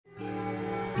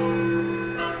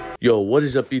Yo, what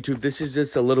is up YouTube? This is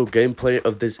just a little gameplay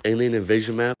of this alien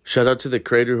invasion map. Shout out to the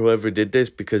creator whoever did this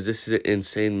because this is an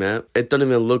insane map. It don't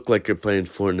even look like you're playing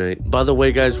Fortnite. By the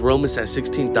way guys, we're almost at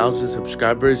 16,000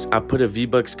 subscribers. I put a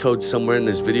V-Bucks code somewhere in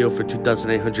this video for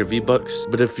 2,800 V-Bucks.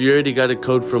 But if you already got a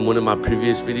code from one of my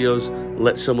previous videos,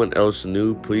 let someone else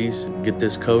new please get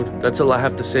this code. That's all I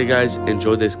have to say guys.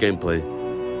 Enjoy this gameplay.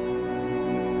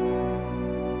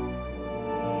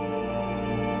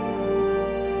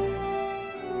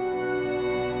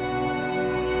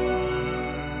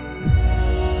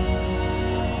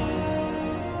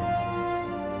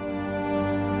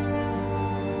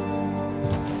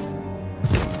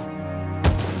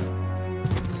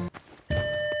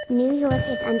 New York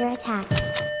is under attack.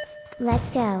 Let's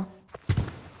go.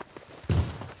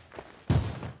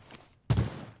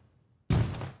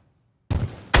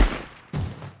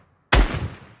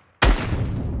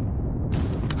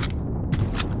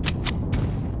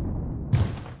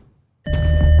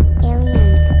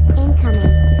 Aliens,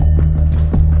 incoming.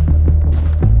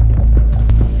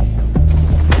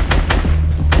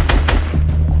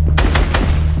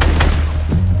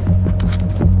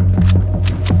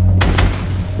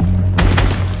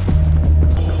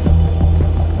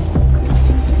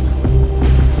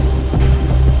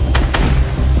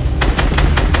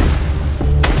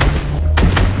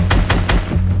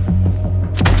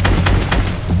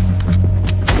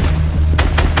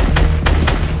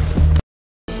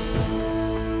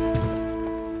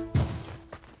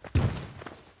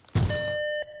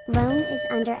 Rome is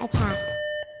under attack.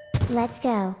 Let's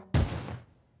go.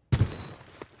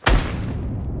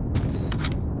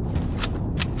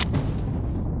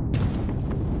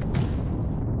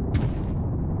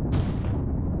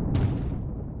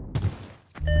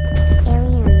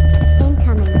 Aliens,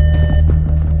 incoming.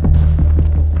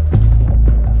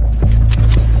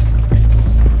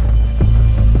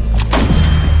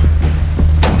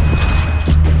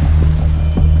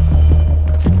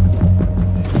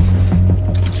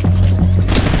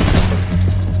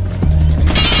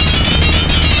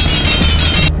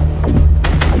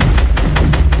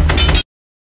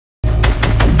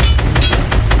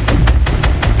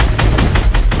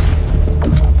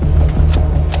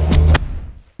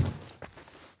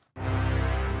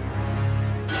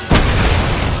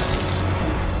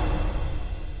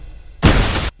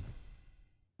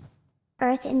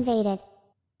 Earth invaded.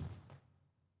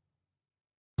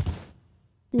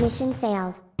 Mission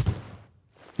failed.